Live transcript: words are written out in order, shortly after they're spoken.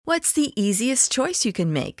What's the easiest choice you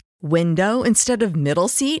can make? Window instead of middle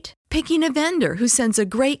seat? Picking a vendor who sends a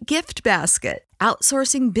great gift basket?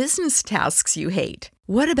 Outsourcing business tasks you hate?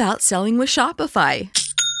 What about selling with Shopify?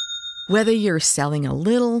 Whether you're selling a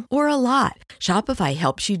little or a lot, Shopify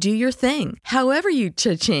helps you do your thing, however you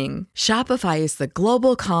cha-ching. Shopify is the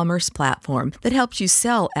global commerce platform that helps you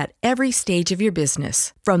sell at every stage of your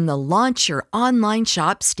business. From the launch your online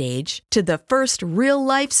shop stage to the first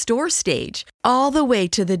real-life store stage, all the way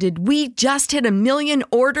to the did we just hit a million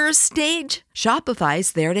orders stage.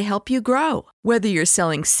 Shopify's there to help you grow. Whether you're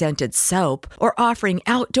selling scented soap or offering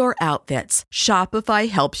outdoor outfits, Shopify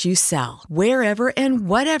helps you sell. Wherever and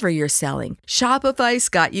whatever you're selling, Shopify's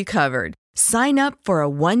got you covered. Sign up for a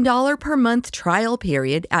 $1 per month trial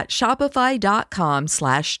period at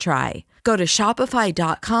shopify.com/try. Go to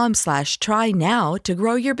shopify.com/try now to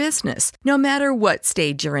grow your business, no matter what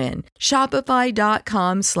stage you're in.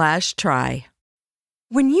 Shopify.com/try.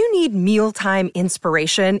 When you need mealtime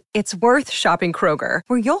inspiration, it's worth shopping Kroger,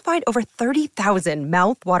 where you'll find over 30,000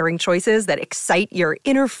 mouth-watering choices that excite your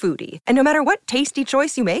inner foodie. And no matter what tasty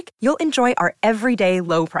choice you make, you'll enjoy our everyday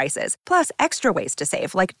low prices, plus extra ways to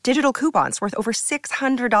save, like digital coupons worth over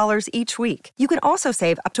 $600 each week. You can also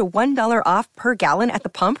save up to $1 off per gallon at the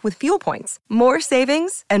pump with fuel points. More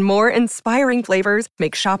savings and more inspiring flavors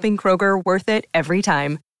make shopping Kroger worth it every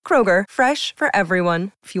time. Kroger, fresh for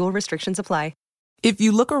everyone. Fuel restrictions apply. If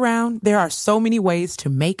you look around, there are so many ways to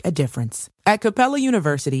make a difference. At Capella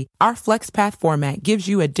University, our FlexPath format gives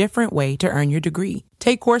you a different way to earn your degree.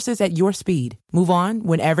 Take courses at your speed. Move on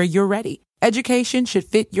whenever you're ready. Education should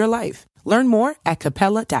fit your life. Learn more at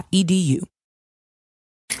capella.edu.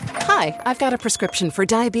 Hi, I've got a prescription for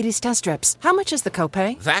diabetes test strips. How much is the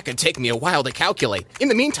copay? That could take me a while to calculate. In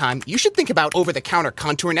the meantime, you should think about over-the-counter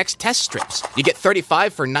Contour Next test strips. You get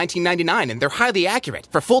 35 for $19.99, and they're highly accurate.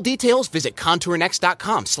 For full details, visit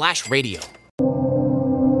contournext.com/radio.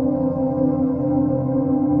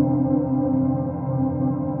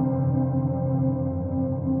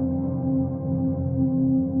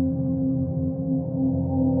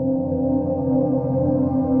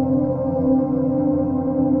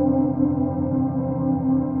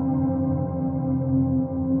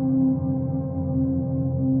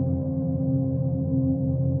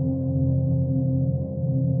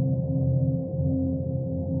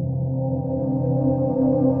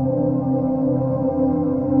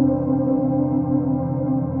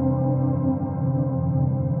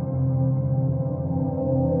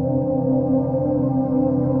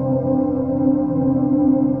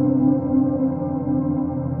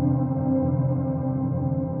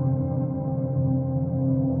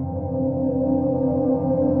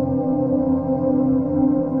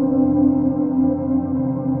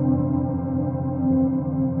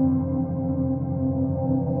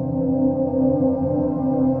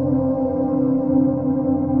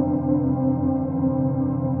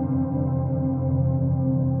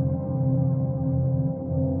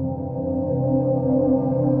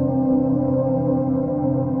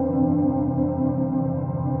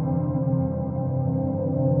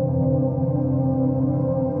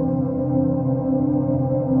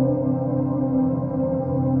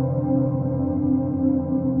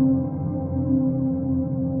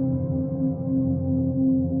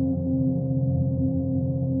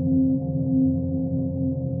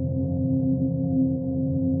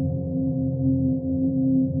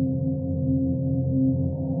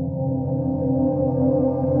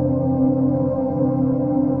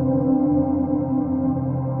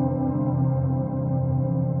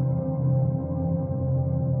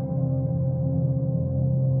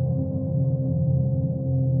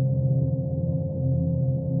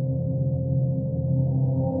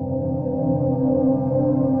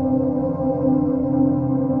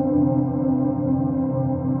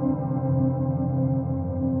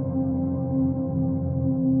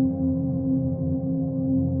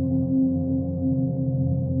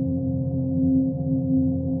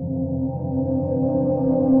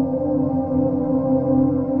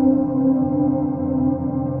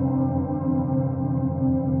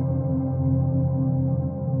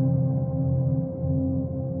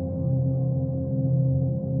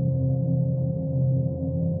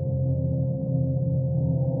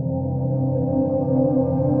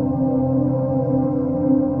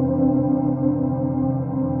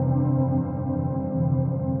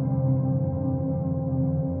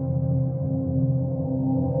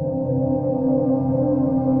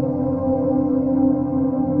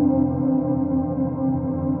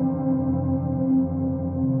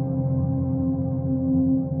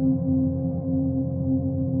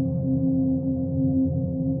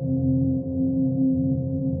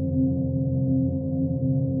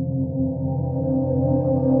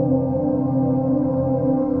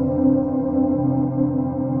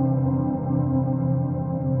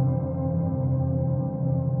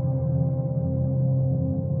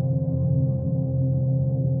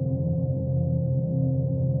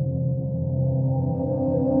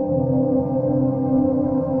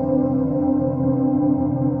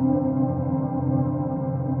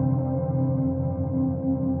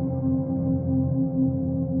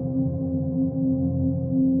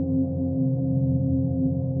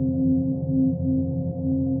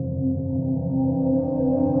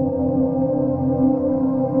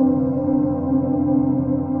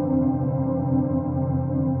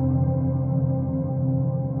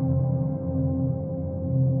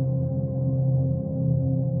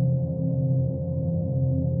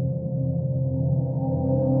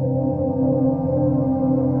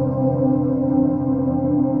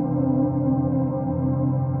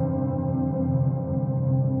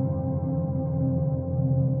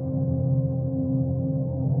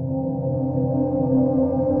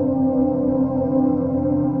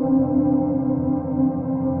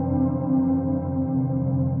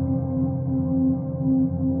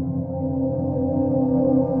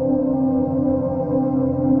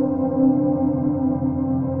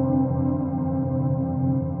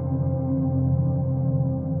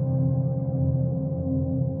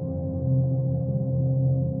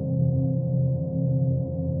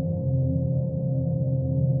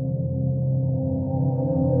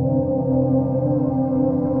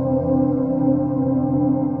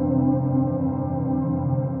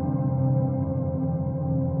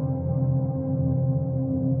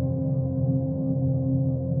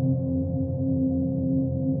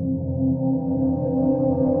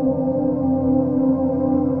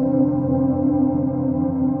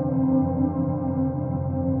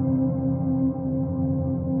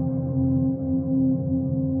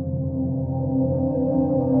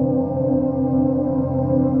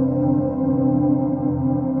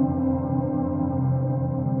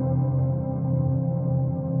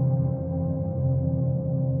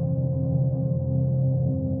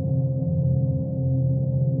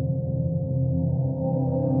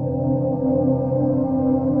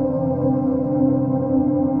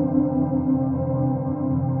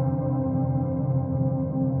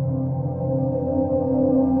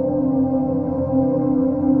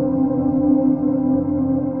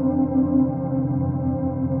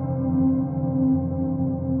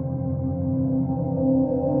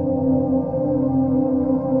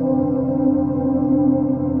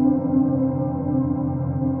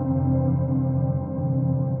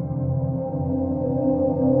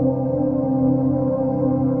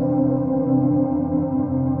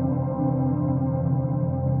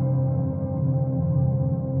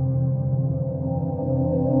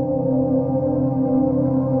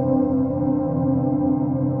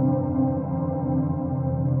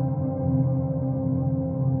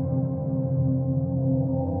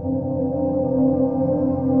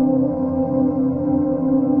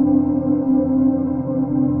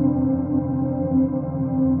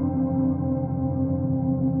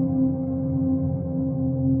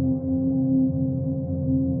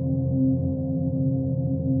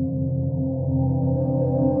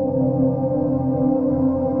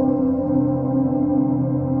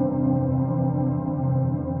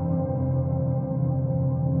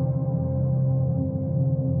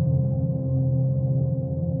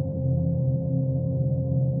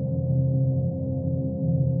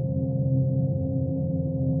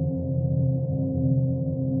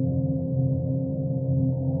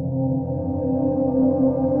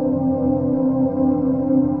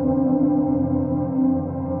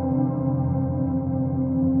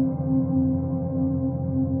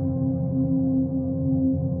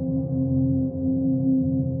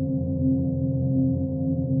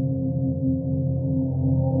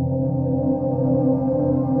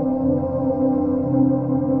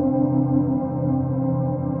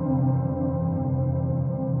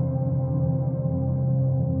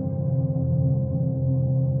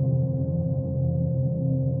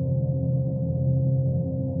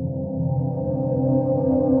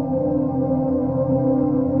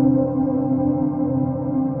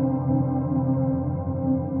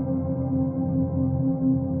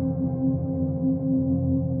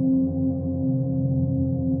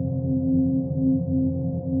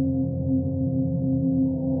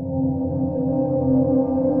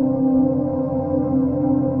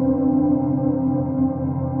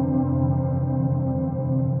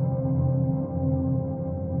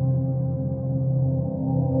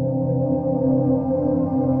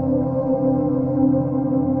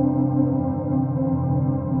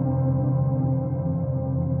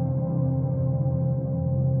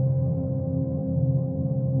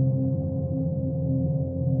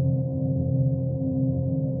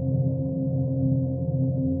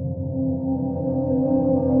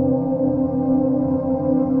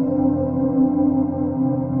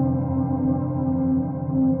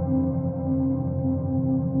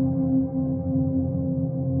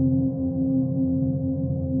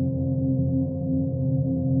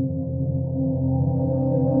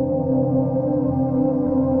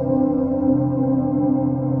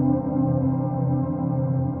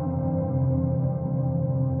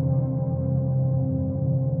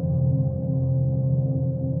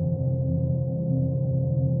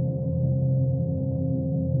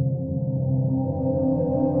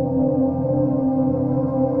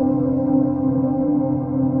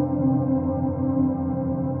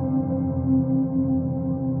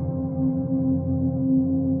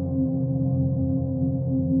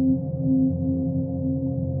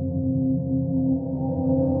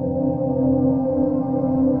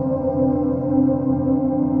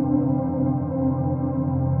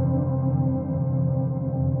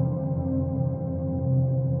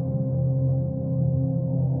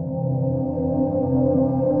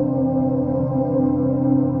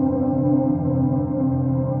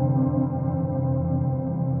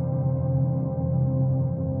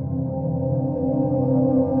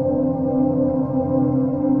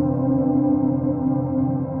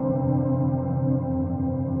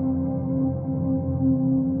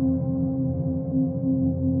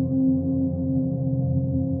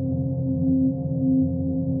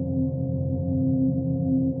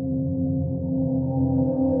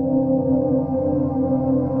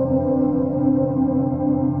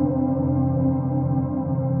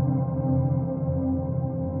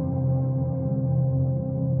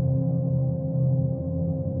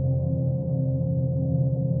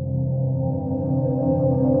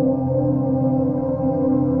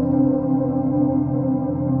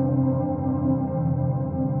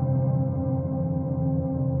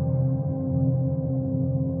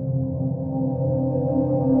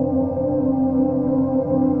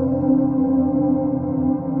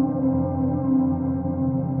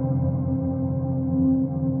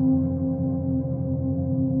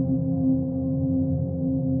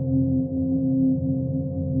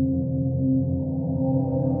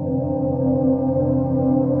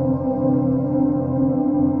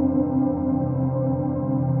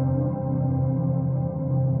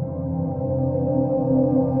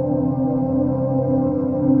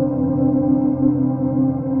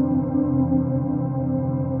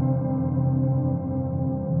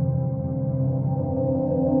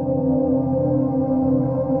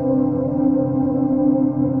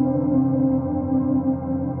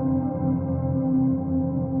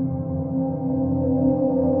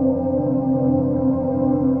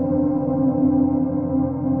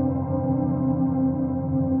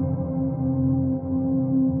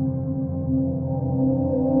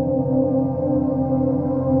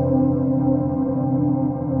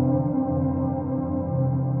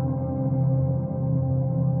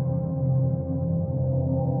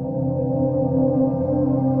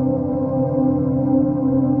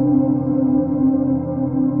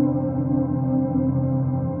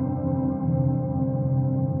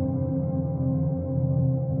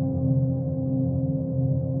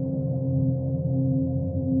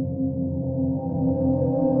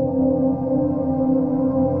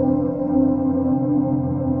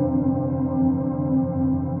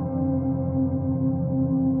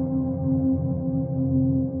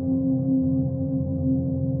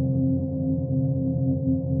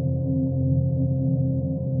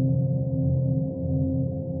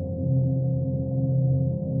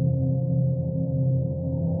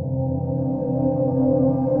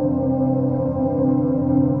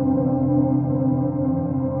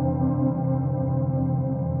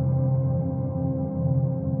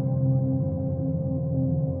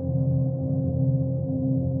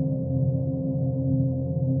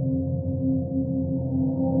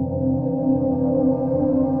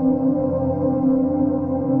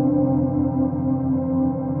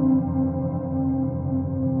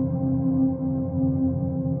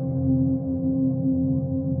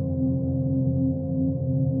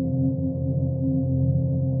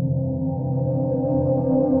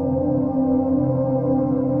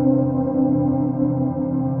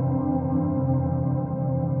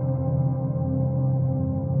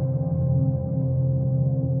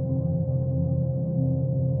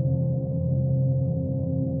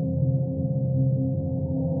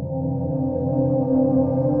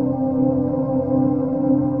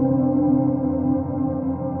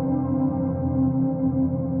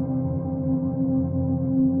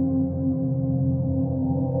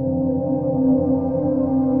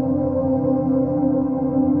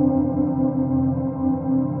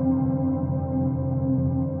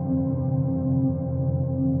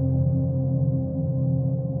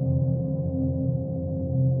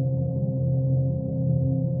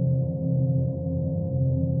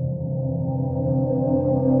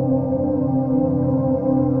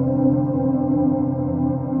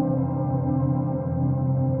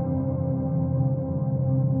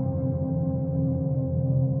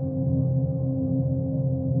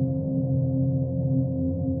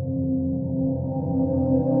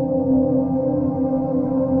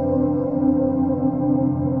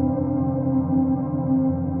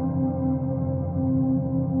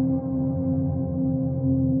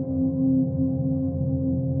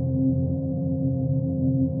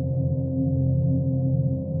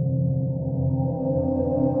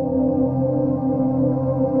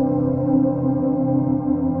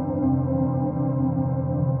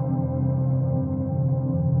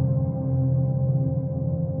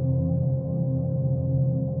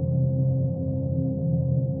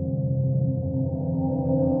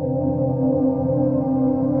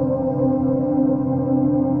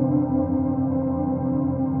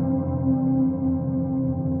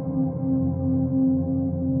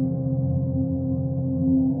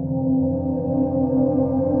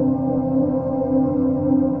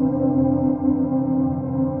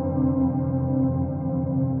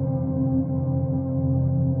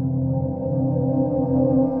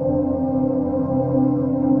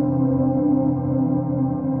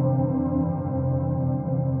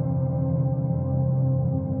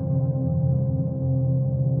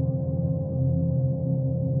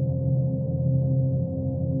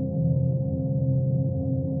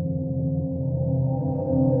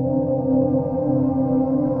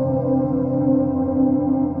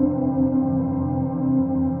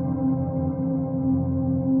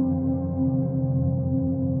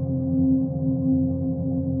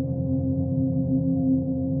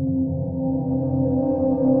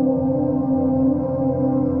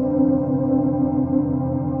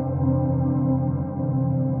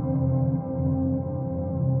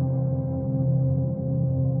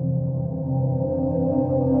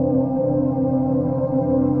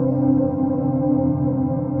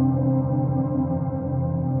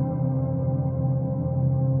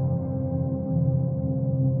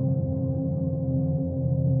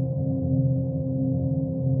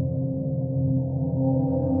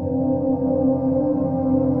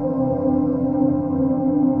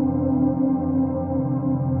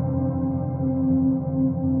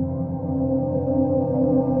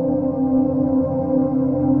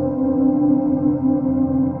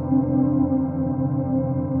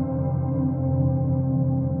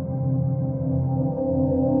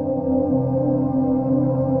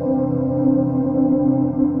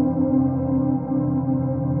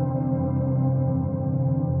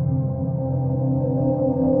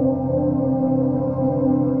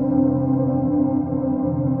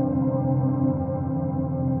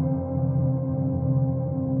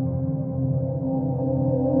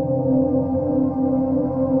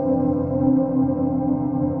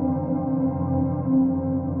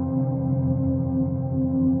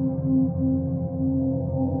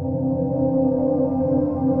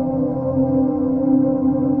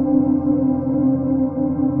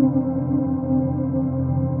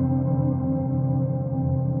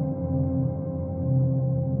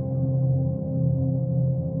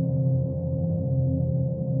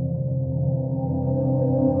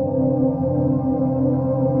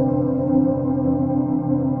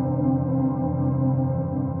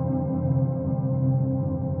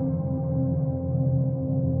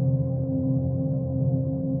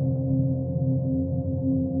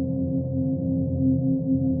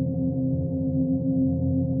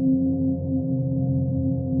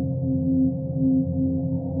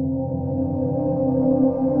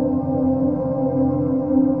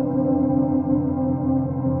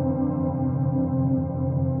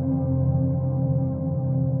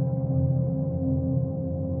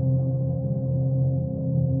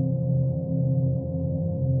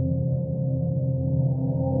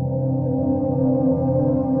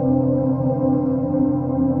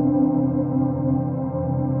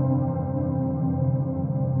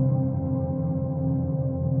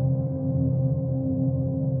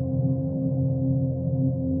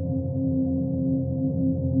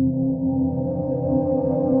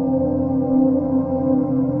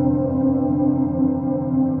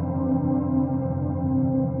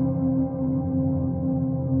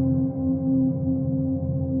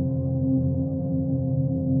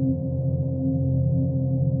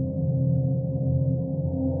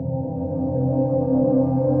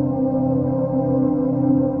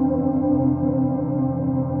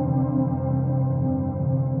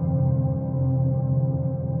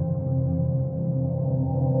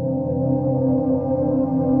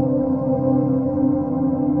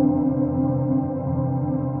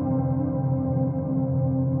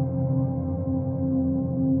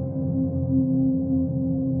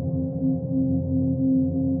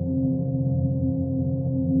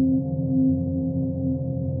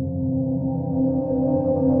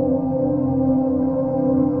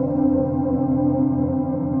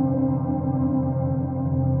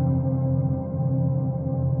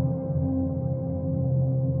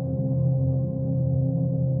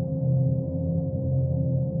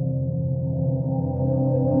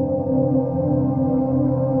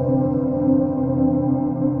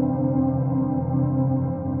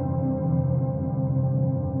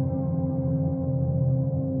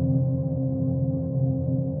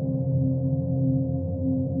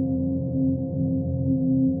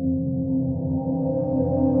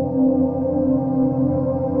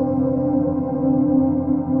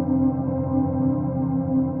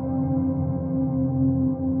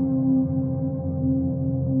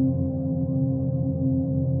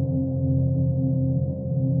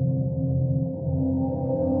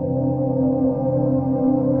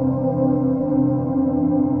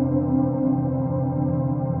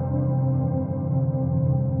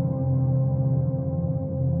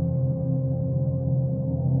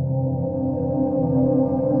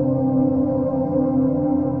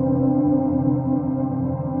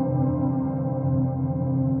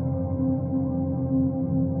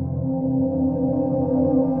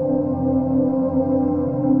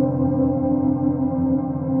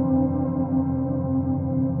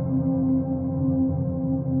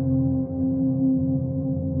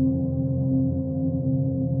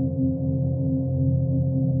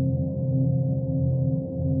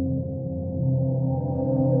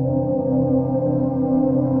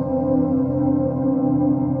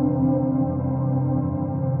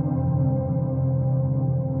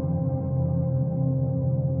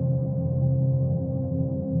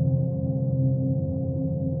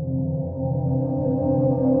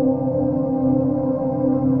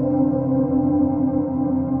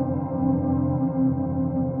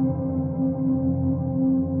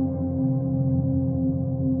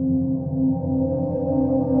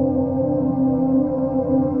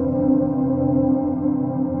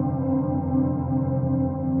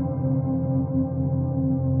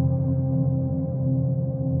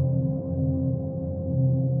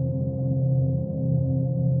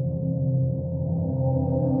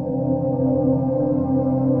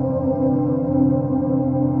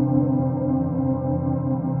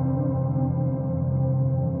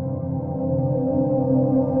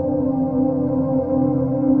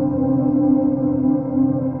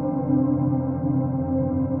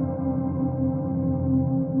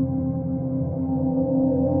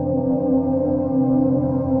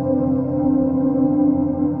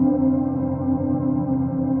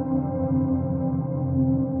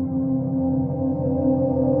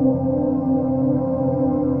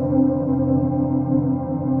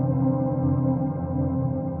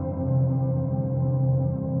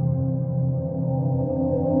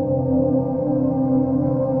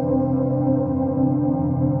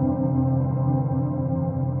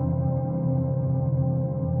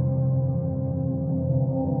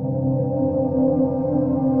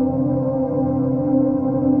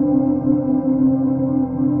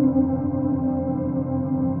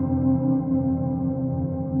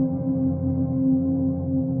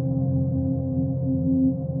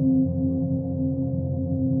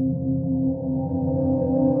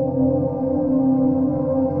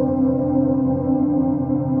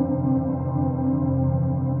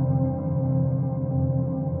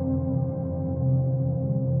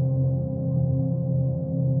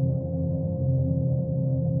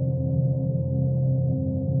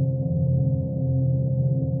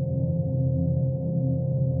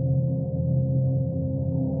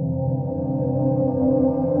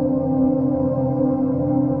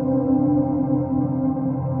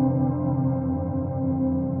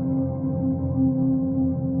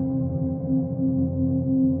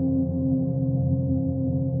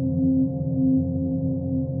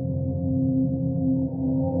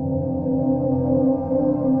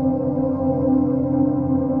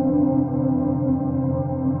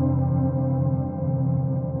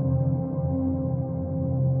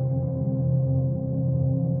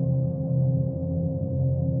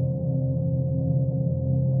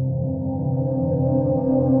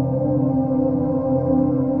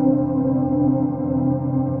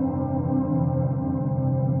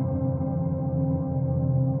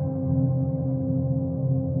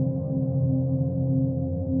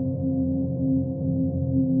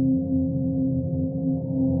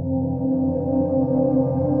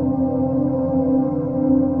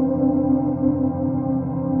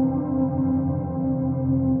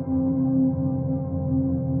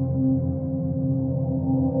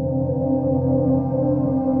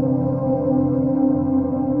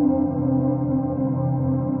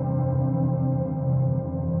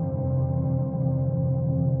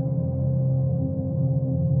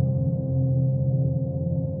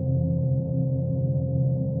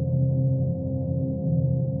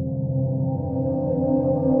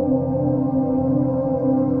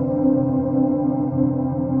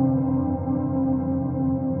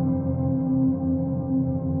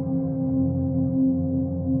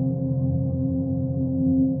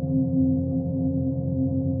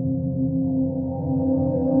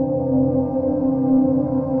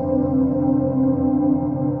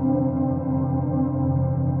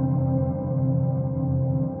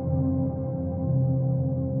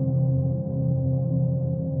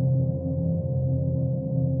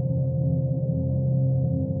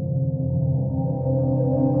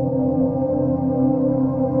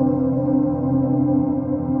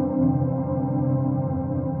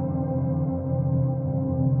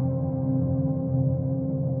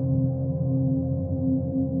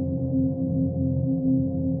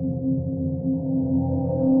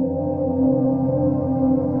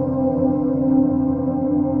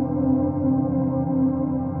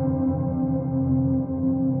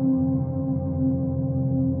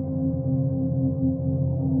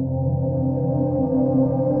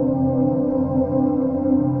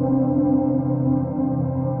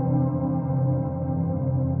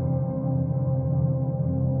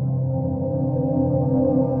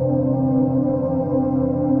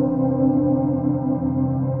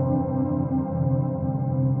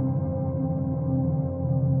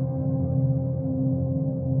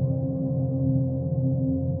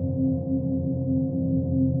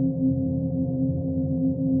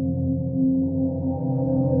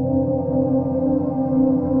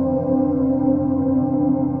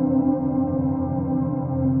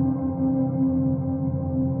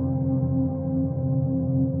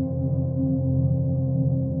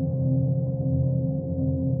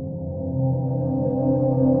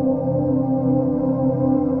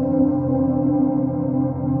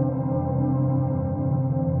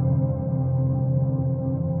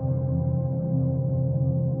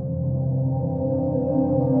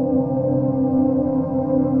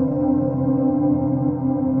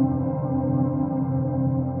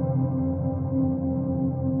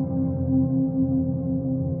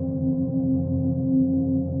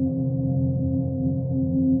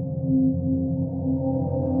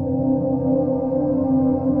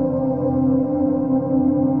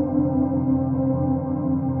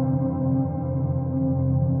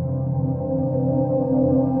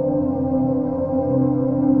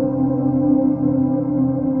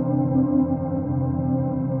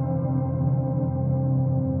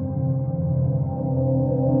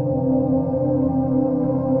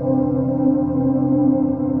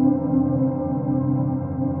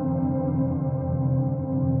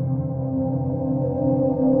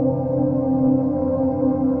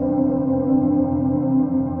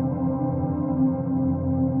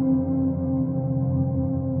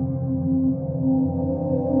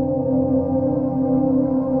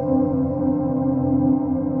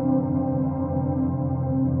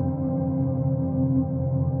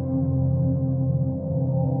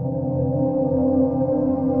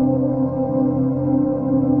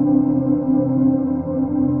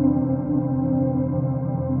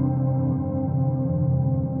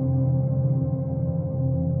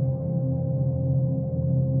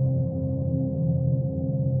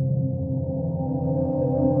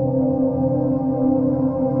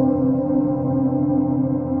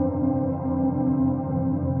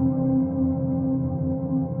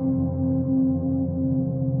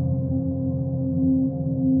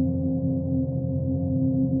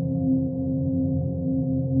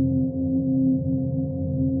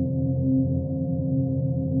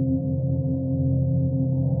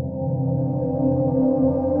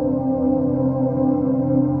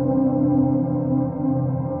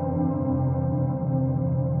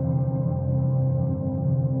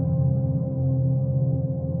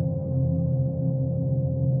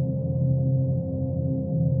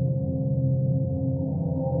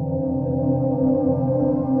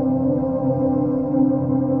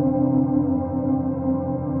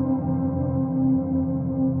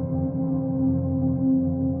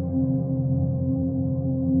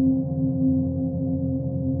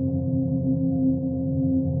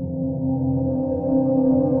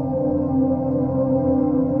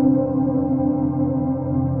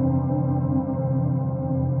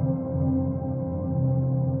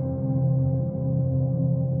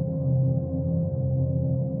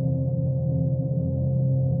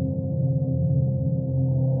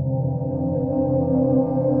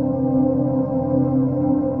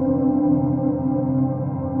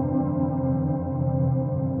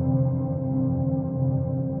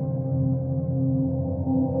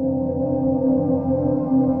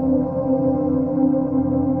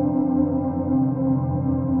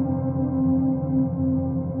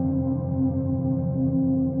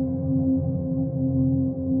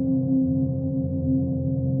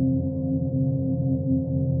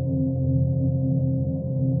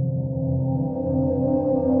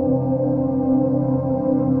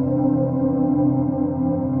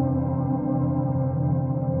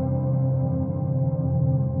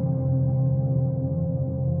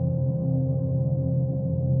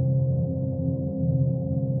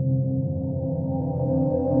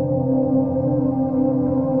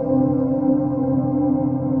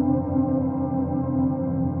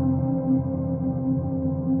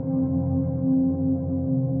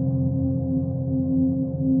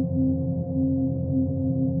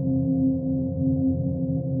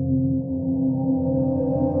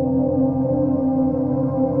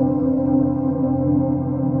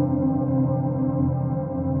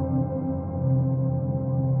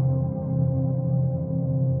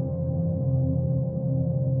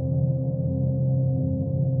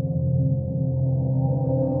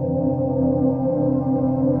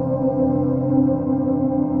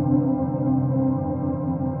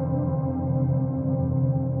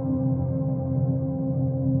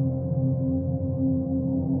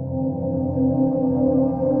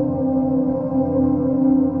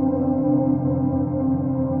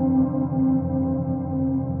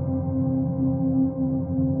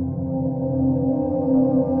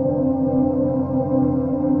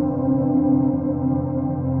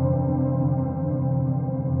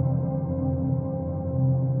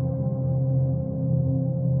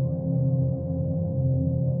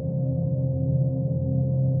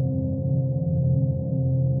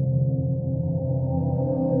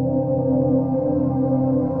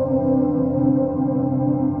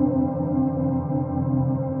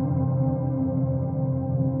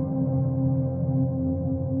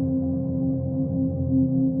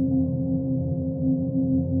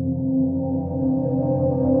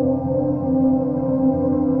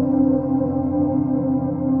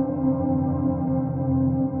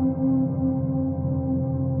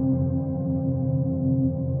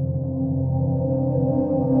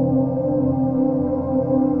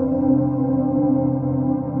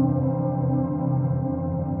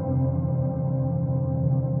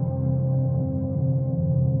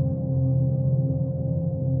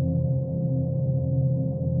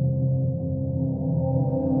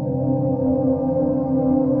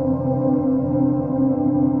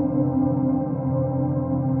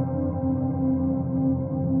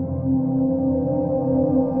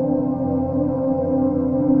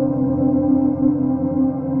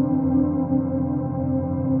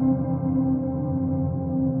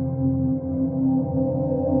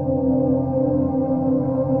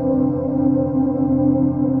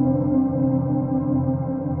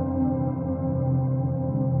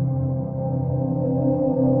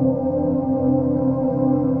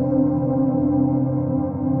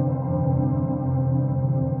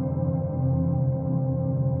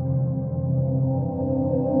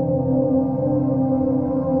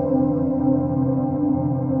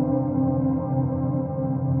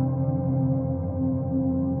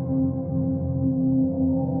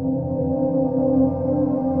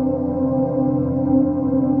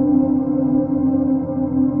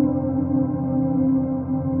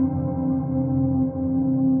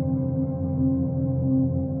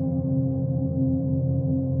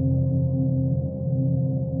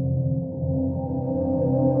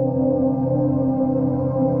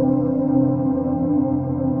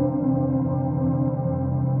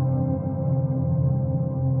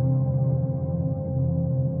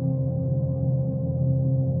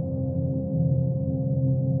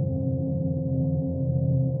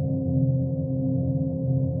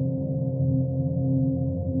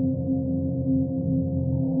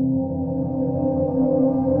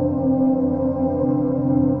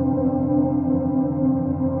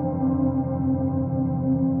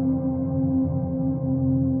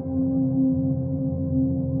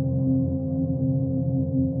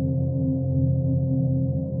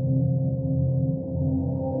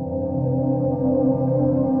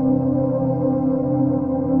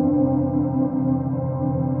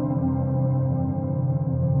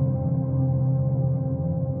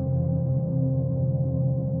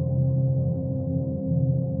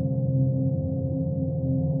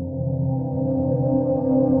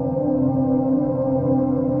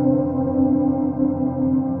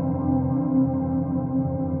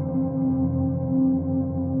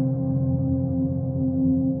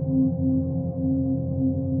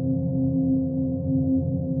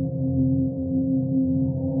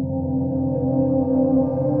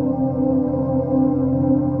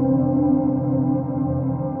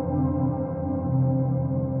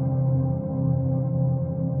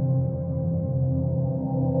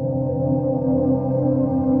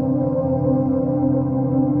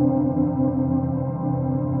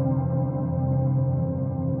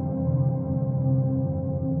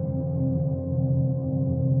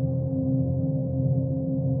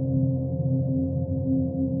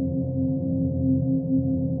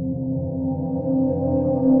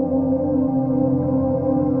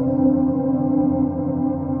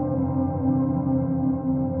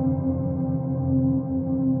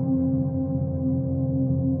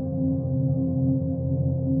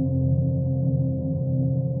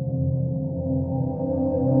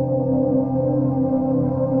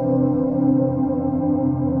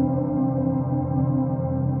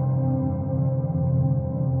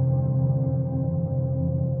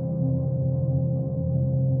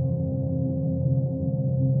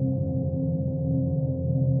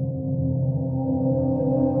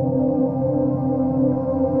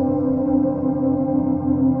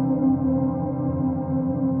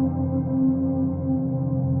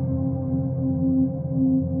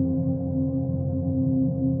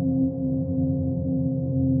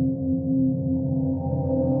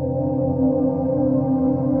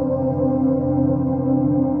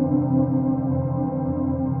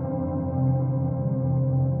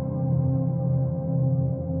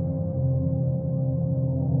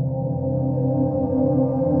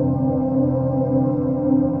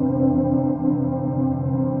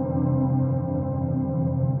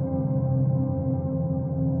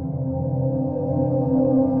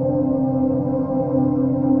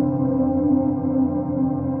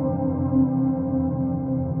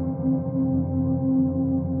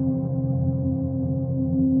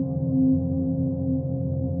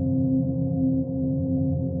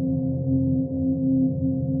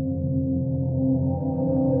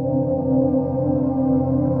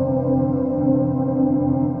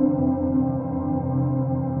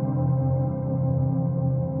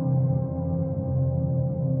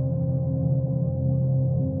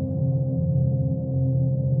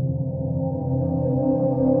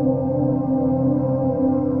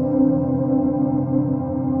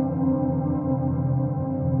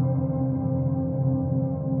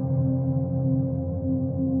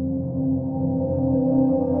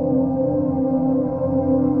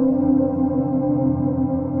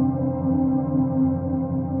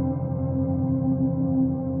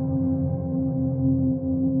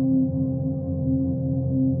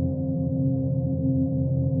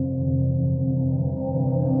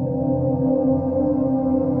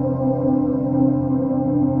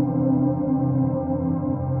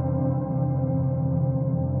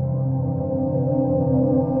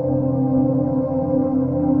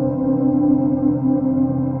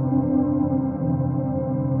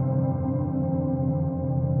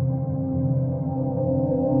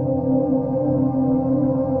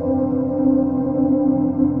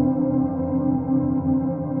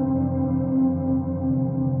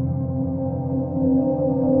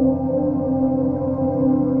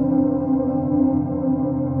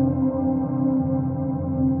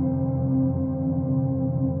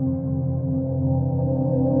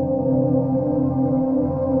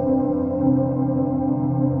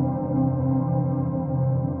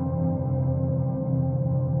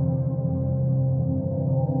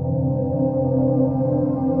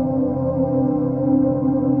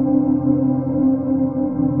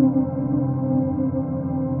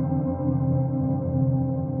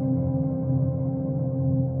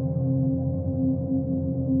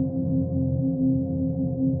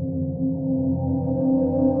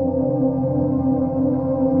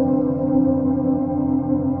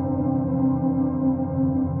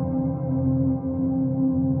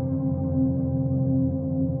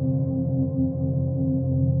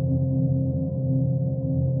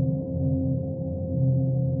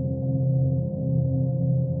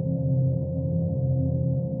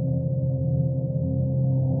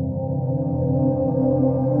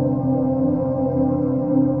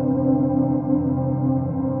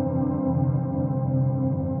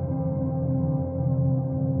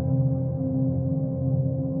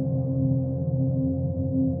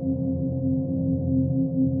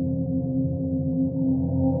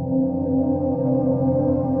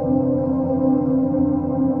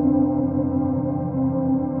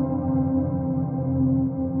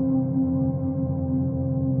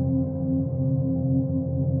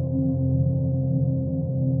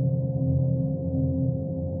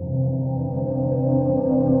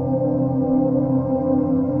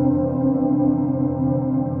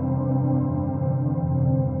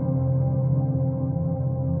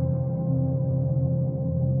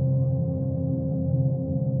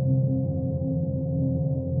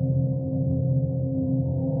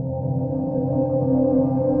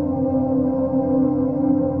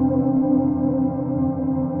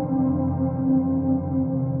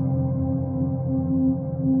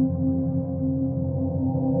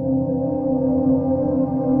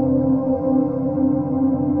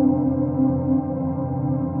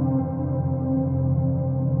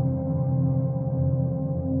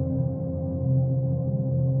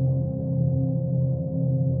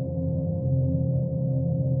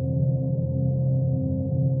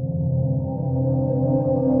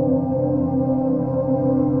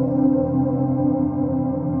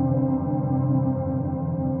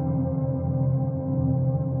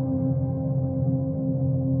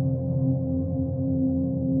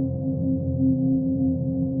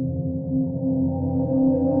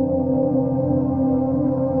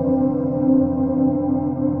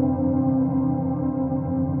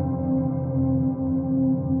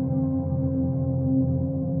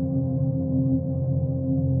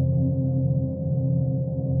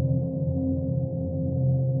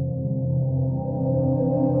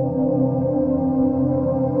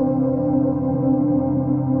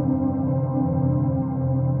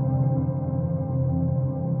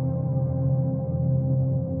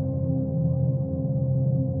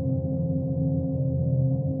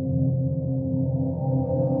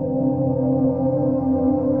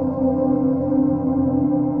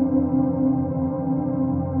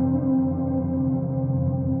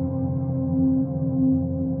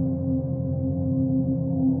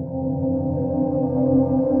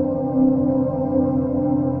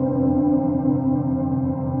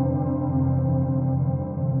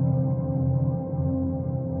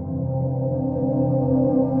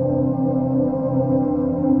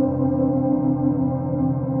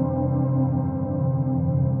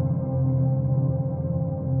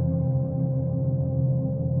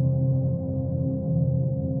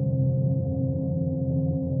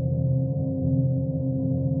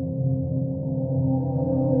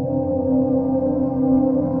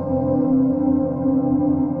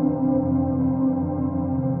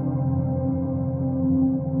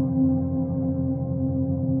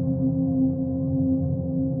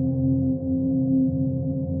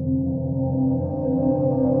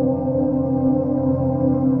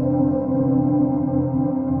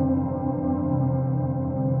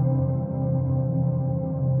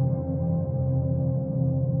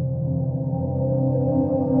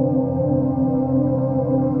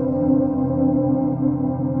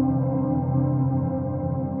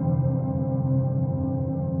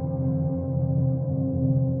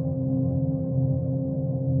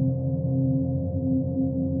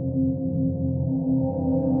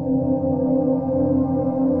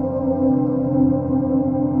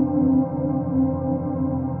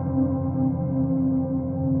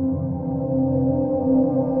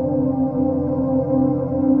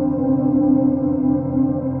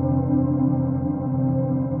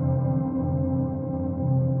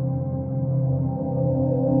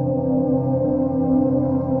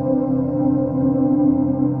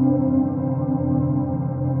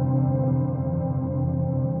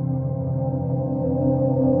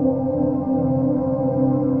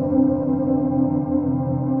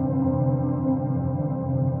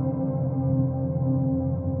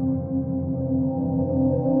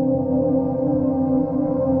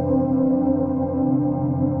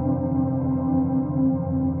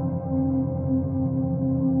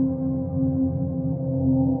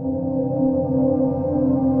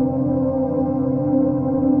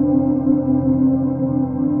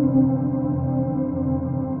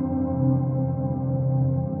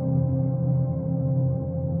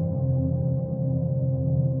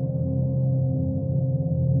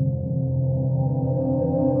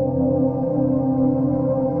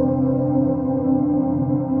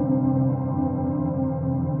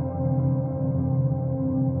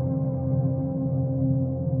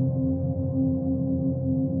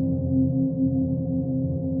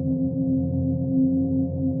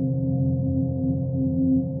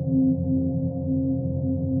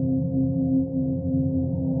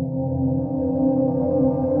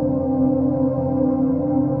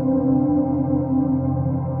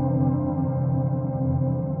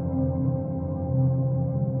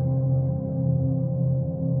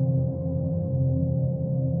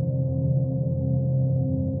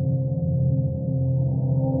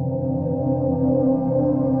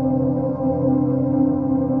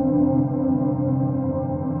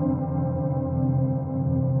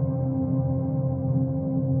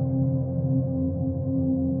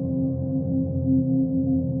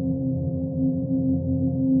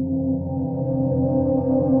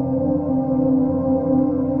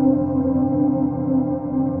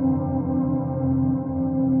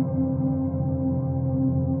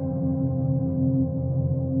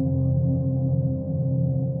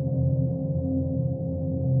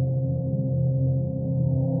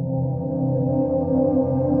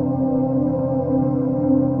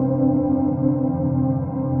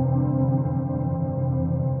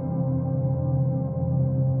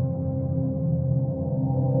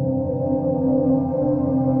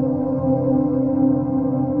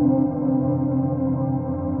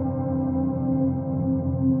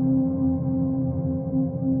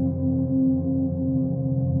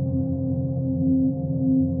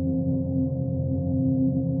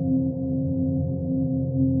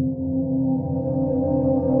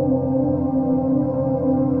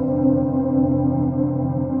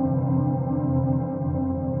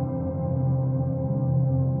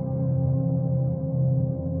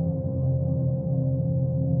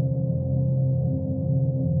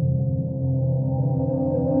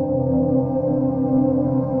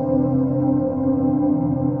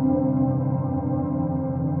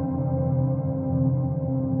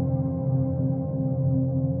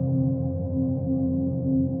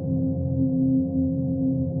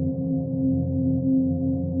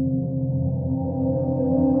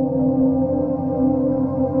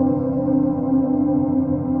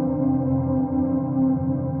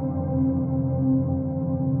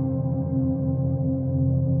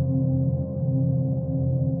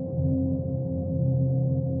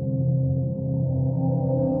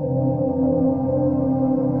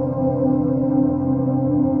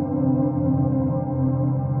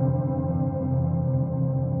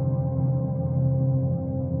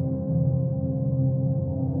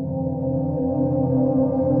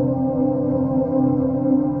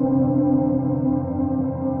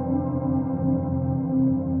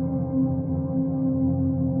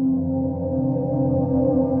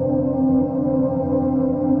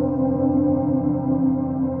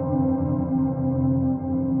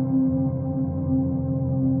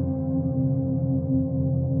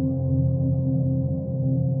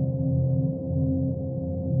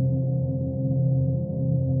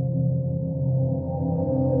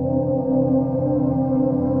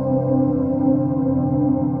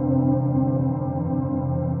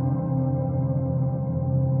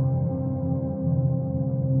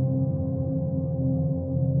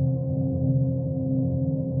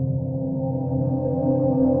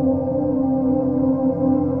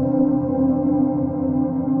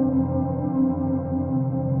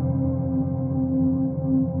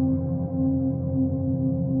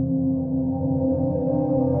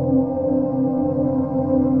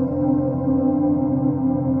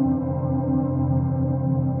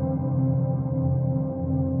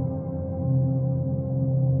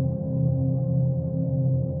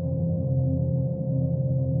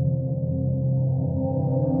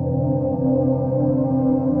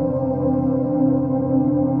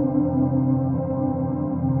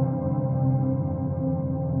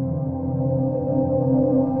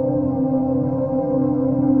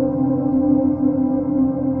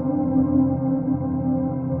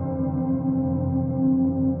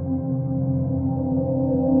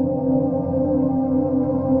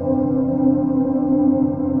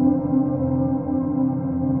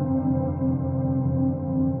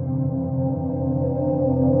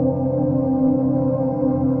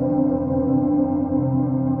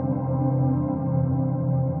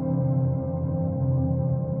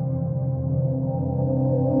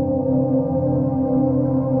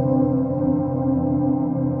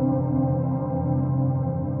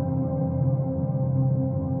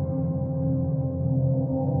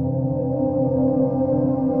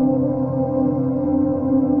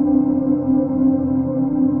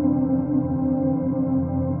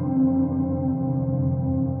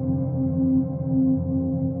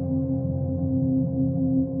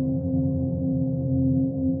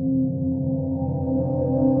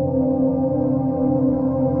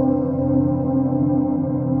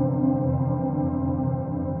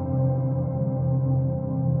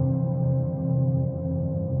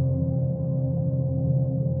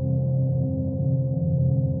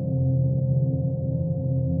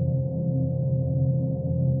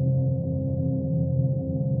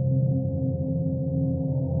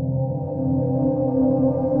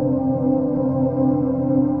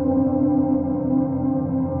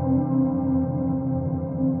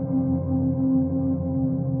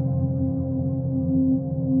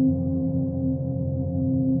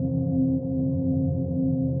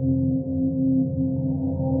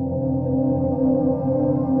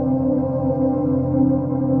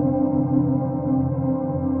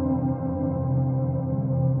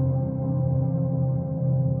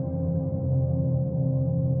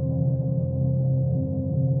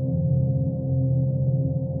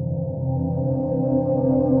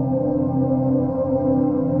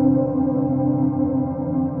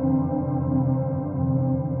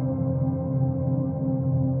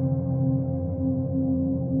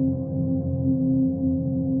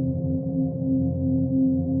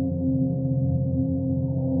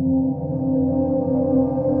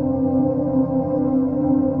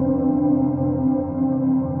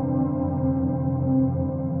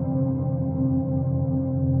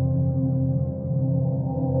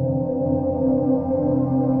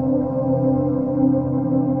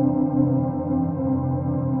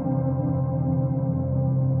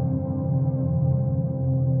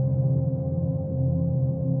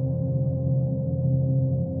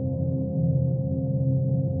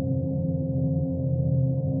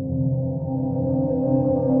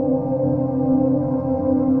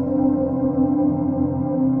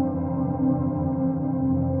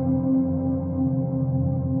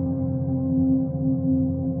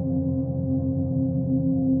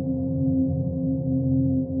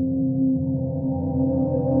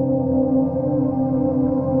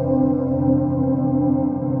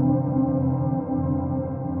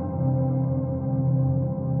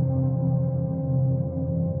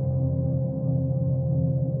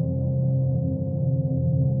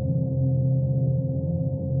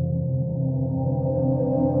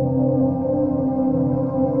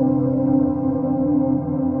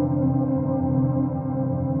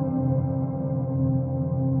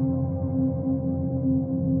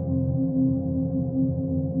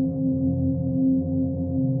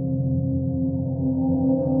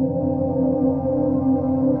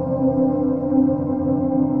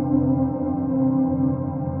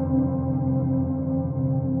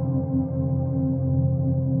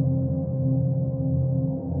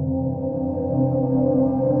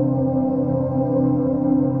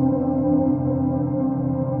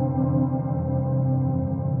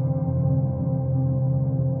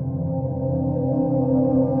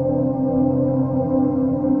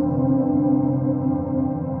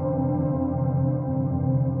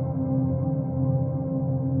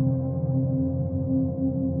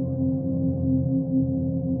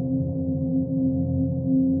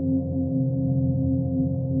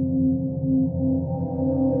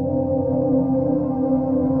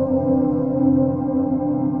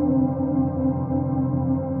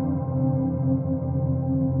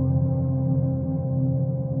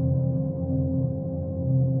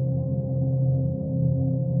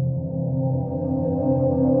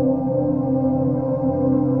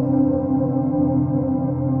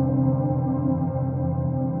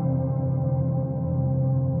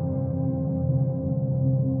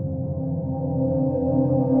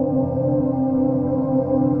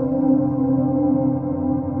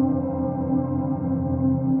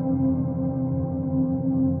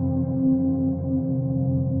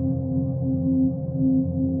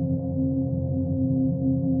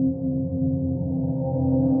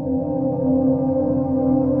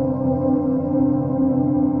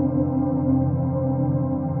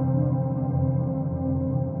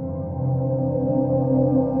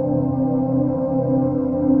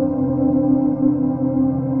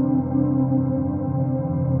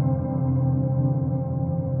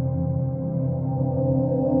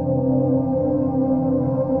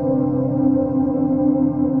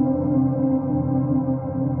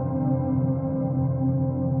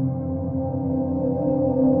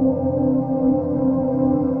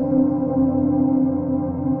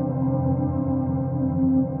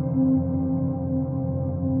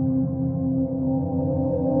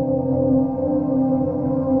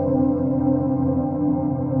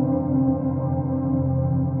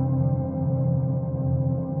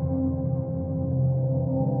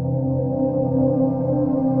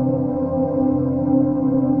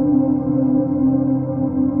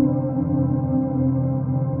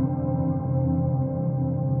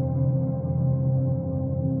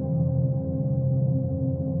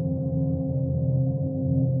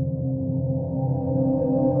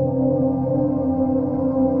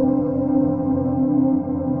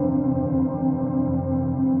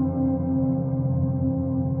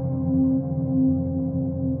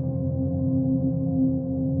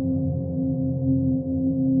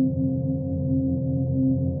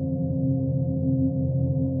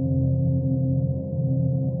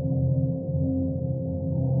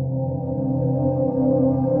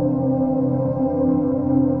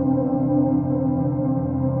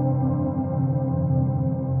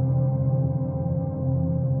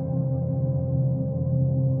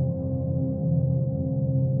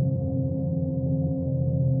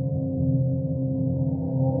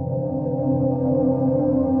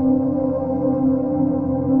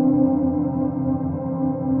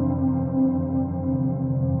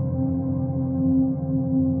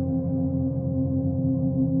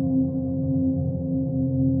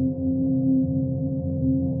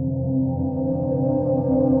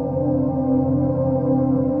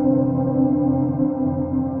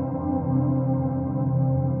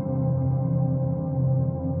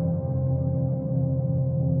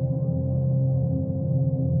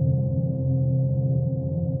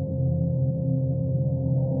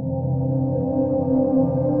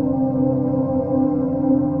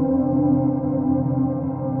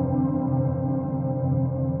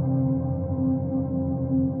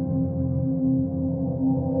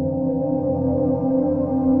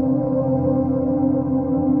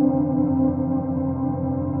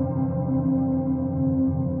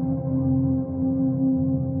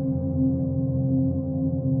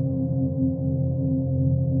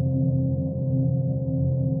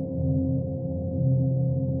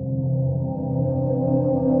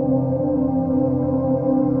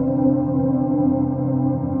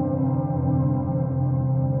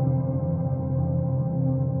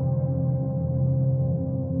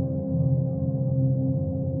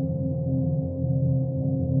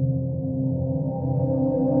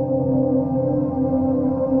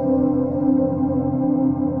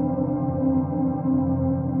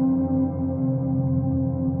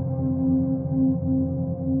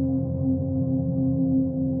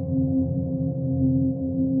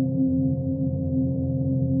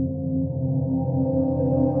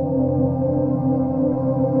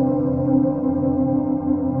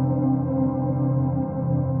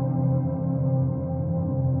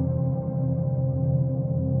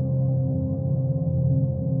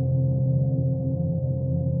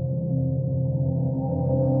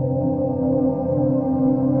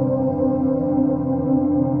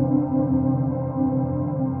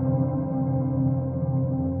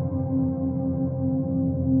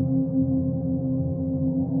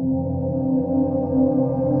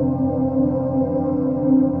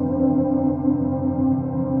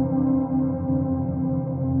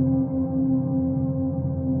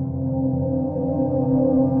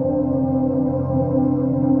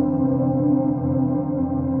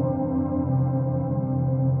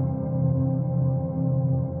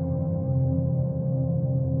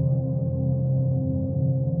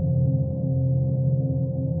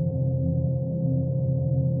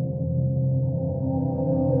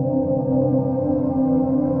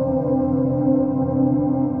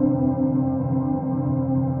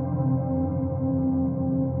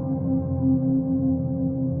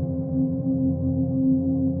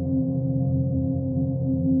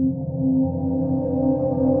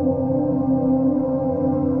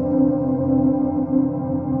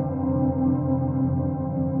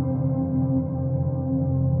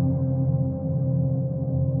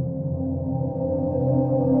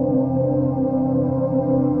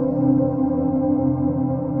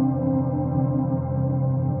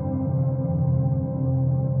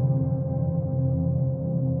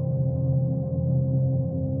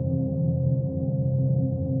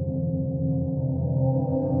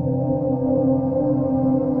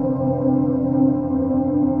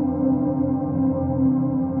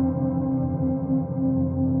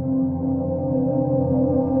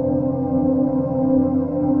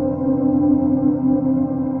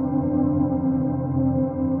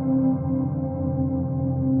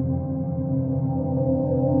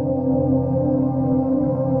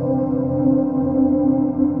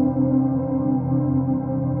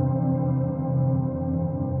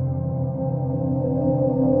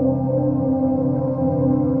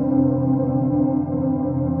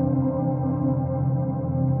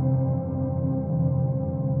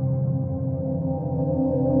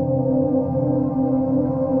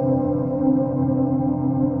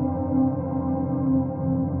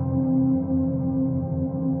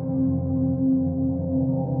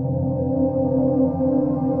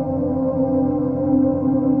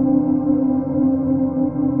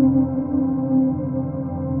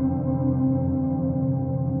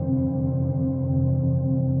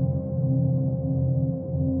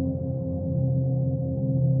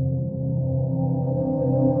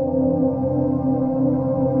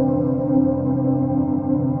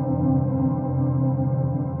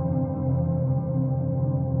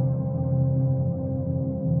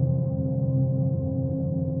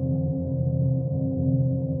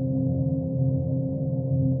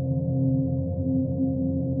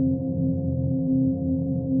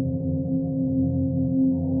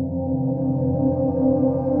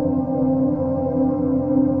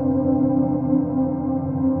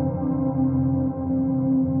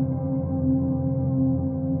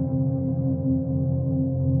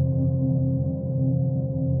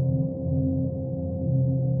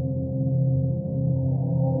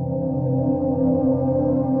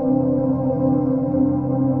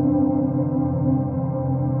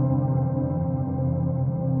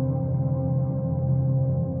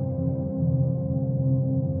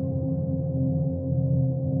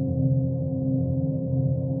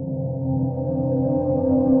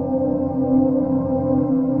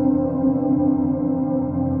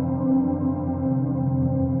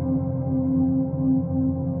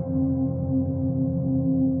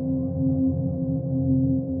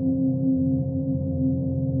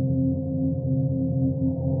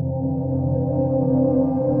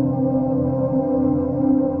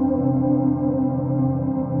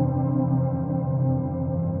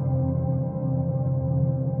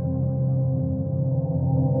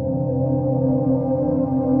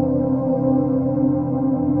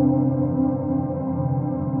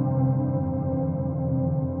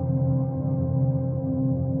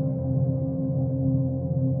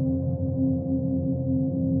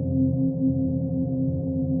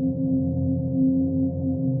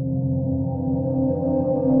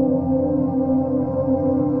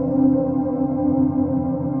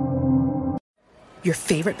 Your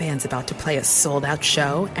favorite band's about to play a sold-out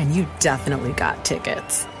show, and you definitely got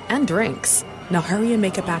tickets. And drinks. Now hurry and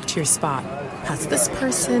make it back to your spot. Past this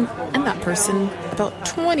person and that person. About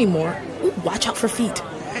 20 more. Ooh, watch out for feet.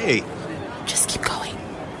 Hey. Just keep going.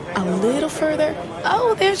 A little further.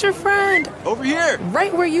 Oh, there's your friend. Over here.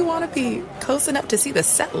 Right where you want to be. Close enough to see the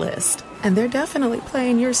set list. And they're definitely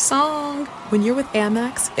playing your song. When you're with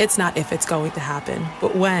Amex, it's not if it's going to happen,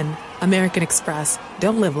 but when. American Express.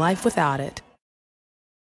 Don't live life without it.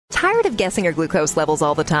 Tired of guessing your glucose levels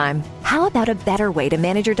all the time? How about a better way to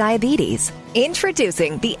manage your diabetes?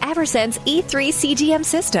 Introducing the Eversense E3 CGM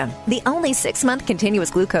system, the only 6-month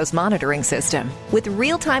continuous glucose monitoring system. With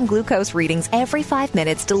real-time glucose readings every 5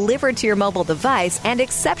 minutes delivered to your mobile device and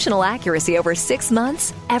exceptional accuracy over 6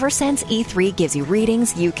 months, Eversense E3 gives you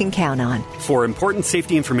readings you can count on. For important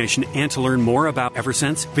safety information and to learn more about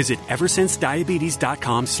Eversense, visit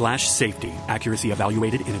eversensediabetes.com/safety. Accuracy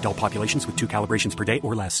evaluated in adult populations with 2 calibrations per day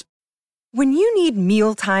or less. When you need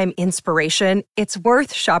mealtime inspiration, it's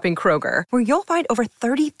worth shopping Kroger, where you'll find over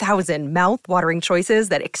 30,000 mouth-watering choices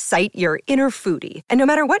that excite your inner foodie. And no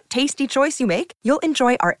matter what tasty choice you make, you'll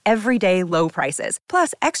enjoy our everyday low prices,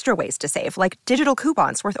 plus extra ways to save, like digital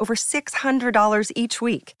coupons worth over $600 each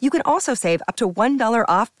week. You can also save up to $1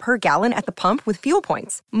 off per gallon at the pump with fuel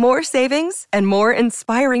points. More savings and more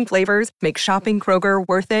inspiring flavors make shopping Kroger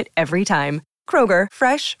worth it every time. Kroger,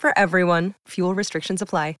 fresh for everyone. Fuel restrictions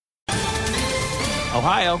apply.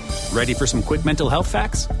 Ohio, ready for some quick mental health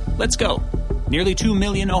facts? Let's go. Nearly 2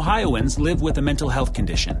 million Ohioans live with a mental health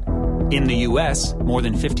condition. In the U.S., more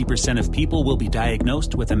than 50% of people will be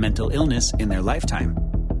diagnosed with a mental illness in their lifetime.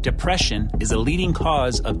 Depression is a leading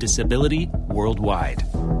cause of disability worldwide.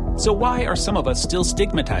 So why are some of us still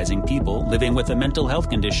stigmatizing people living with a mental health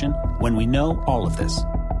condition when we know all of this?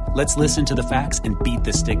 Let's listen to the facts and beat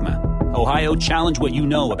the stigma. Ohio, challenge what you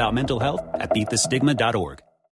know about mental health at beatthestigma.org.